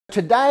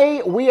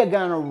Today we are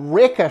going to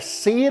REKA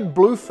seared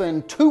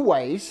bluefin 2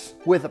 ways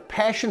with a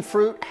passion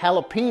fruit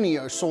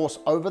jalapeno sauce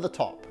over the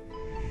top.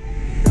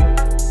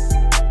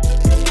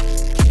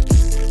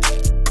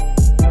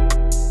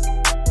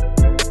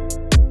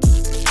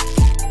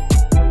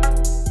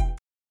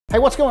 Hey,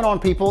 what's going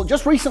on, people?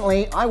 Just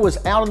recently I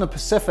was out in the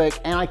Pacific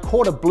and I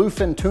caught a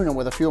bluefin tuna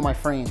with a few of my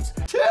friends.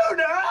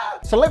 Tuna!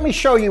 So let me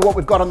show you what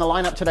we've got on the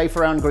lineup today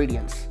for our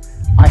ingredients.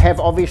 I have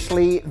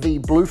obviously the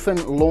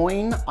bluefin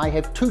loin. I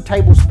have 2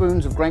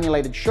 tablespoons of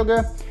granulated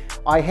sugar.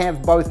 I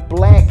have both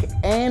black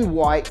and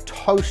white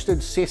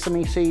toasted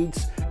sesame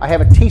seeds. I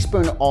have a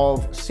teaspoon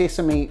of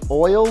sesame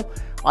oil.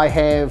 I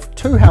have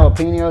 2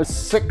 jalapenos,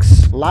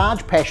 6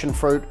 large passion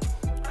fruit,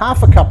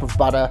 half a cup of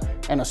butter,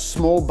 and a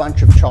small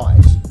bunch of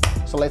chives.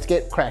 So let's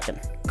get cracking.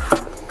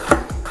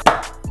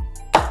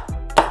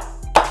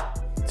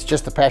 It's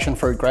just the passion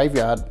fruit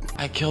graveyard.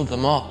 I killed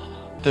them all.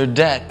 They're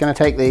dead. Gonna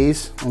take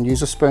these and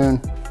use a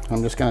spoon.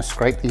 I'm just gonna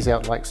scrape these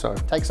out like so.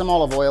 Take some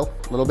olive oil,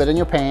 a little bit in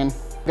your pan.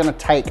 I'm gonna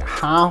take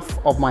half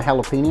of my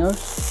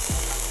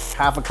jalapenos,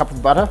 half a cup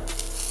of butter.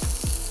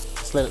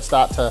 Just let it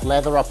start to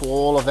lather up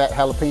all of that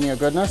jalapeno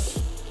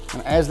goodness.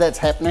 And as that's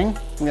happening,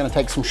 I'm gonna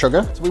take some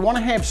sugar. So we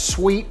wanna have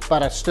sweet,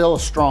 but still a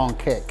strong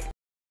kick.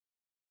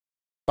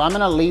 So I'm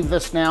gonna leave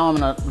this now. I'm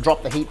gonna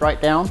drop the heat right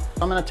down.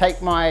 I'm gonna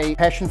take my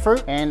passion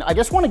fruit and I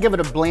just wanna give it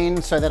a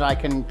blend so that I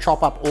can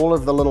chop up all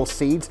of the little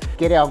seeds,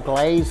 get our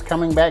glaze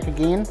coming back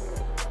again.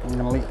 I'm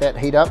gonna let that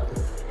heat up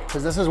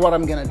because this is what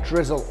I'm gonna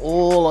drizzle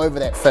all over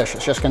that fish.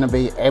 It's just gonna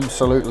be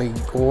absolutely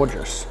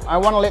gorgeous. I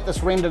wanna let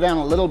this render down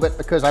a little bit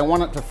because I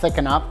want it to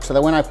thicken up so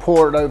that when I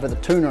pour it over the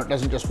tuna, it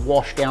doesn't just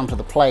wash down to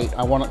the plate.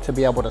 I want it to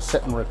be able to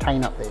sit and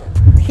retain up there.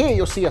 Here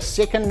you'll see a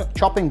second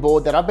chopping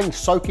board that I've been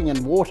soaking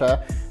in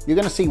water. You're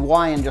gonna see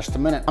why in just a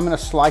minute. I'm gonna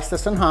slice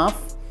this in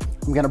half.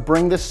 I'm gonna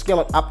bring this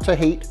skillet up to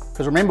heat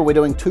because remember we're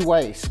doing 2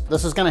 ways.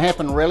 This is gonna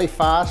happen really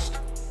fast.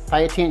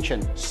 Pay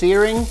attention.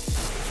 Searing,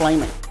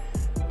 flaming.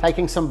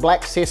 Taking some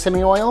black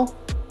sesame oil,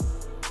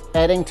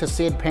 adding to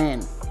said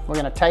pan. We're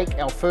gonna take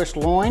our first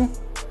loin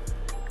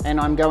and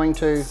I'm going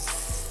to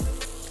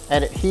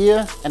add it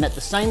here. And at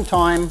the same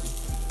time,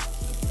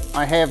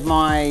 I have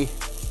my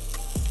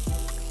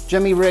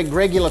Jimmy Rig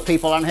regular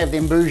people. I don't have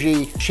them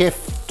bougie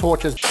chef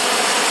torches.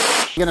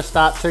 I'm gonna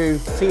start to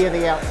sear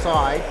the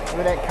outside.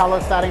 Look at that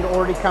color starting to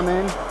already come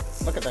in.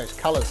 Look at those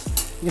colors.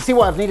 You can see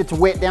why I've needed to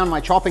wet down my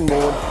chopping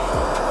board.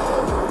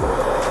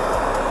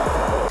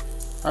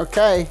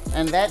 Okay,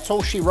 and that's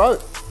all she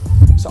wrote.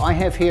 So I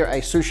have here a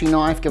sushi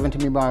knife given to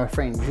me by my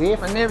friend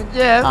Jeff. My name is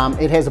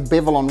Jeff. It has a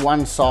bevel on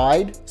one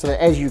side so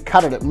that as you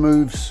cut it, it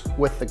moves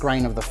with the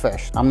grain of the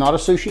fish. I'm not a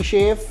sushi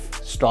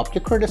chef. Stop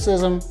your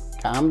criticism.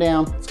 Calm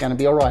down. It's gonna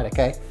be all right,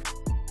 okay?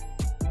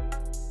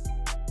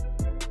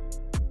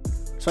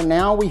 So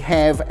now we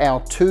have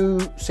our 2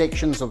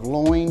 sections of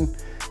loin,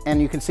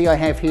 and you can see I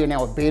have here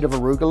now a bed of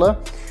arugula,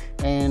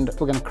 and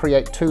we're gonna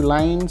create 2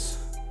 lanes.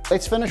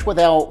 Let's finish with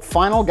our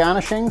final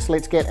garnishings.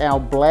 Let's get our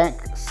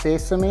black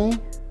sesame.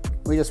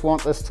 We just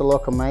want this to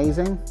look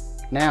amazing.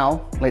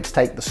 Now, let's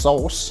take the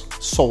sauce.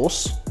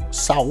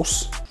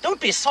 Don't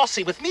be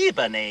saucy with me,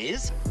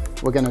 Bernays.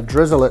 We're gonna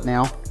drizzle it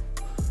now.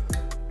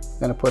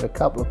 Gonna put a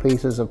couple of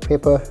pieces of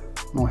pepper,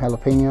 more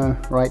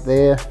jalapeno right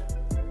there.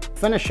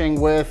 Finishing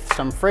with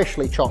some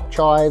freshly chopped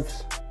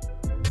chives.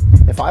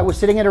 If I was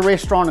sitting at a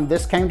restaurant and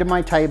this came to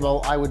my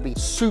table, I would be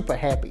super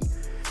happy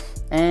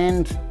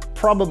and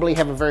probably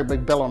have a very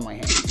big bill on my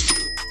hands.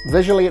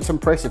 Visually, it's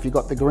impressive. You've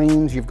got the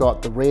greens, you've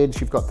got the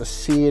reds, you've got the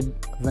seared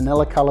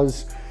vanilla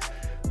colors.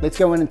 Let's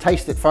go in and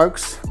taste it,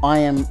 folks. I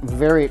am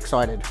very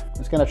excited. I'm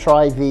just gonna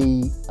try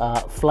the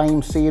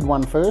flame seared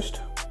one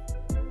first.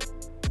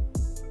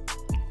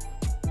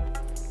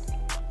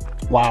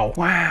 Wow.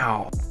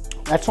 Wow.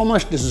 That's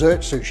almost dessert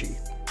sushi.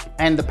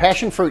 And the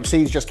passion fruit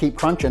seeds just keep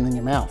crunching in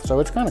your mouth, so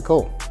it's kind of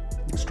cool.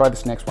 Let's try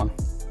this next one.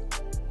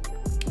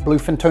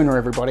 Bluefin tuna,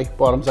 everybody,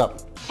 bottoms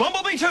up.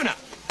 Bumblebee tuna.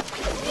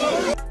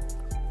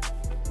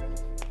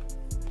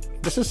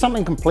 This is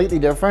something completely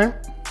different.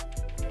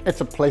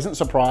 It's a pleasant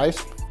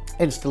surprise.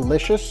 It's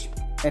delicious.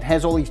 It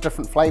has all these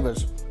different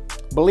flavors.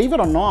 Believe it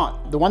or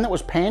not, the one that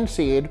was pan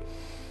seared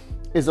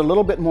is a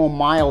little bit more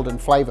mild in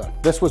flavor.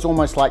 This was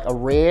almost like a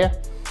rare.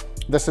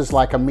 This is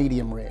like a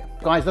medium rare.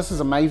 Guys, this is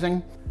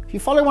amazing. If you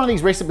follow one of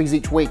these recipes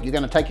each week, you're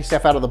gonna take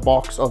yourself out of the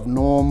box of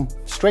norm,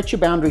 stretch your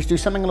boundaries, do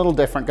something a little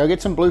different. Go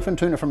get some bluefin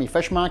tuna from your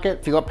fish market.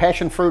 If you've got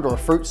passion fruit or a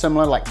fruit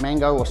similar like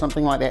mango or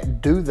something like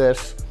that, do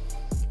this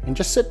and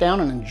just sit down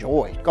and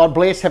enjoy. God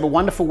bless, have a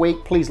wonderful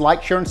week. Please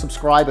like, share, and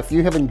subscribe. If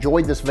you have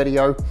enjoyed this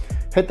video,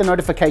 hit the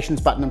notifications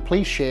button and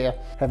please share.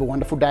 Have a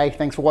wonderful day.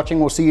 Thanks for watching.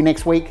 We'll see you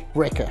next week.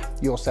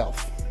 REKA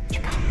yourself.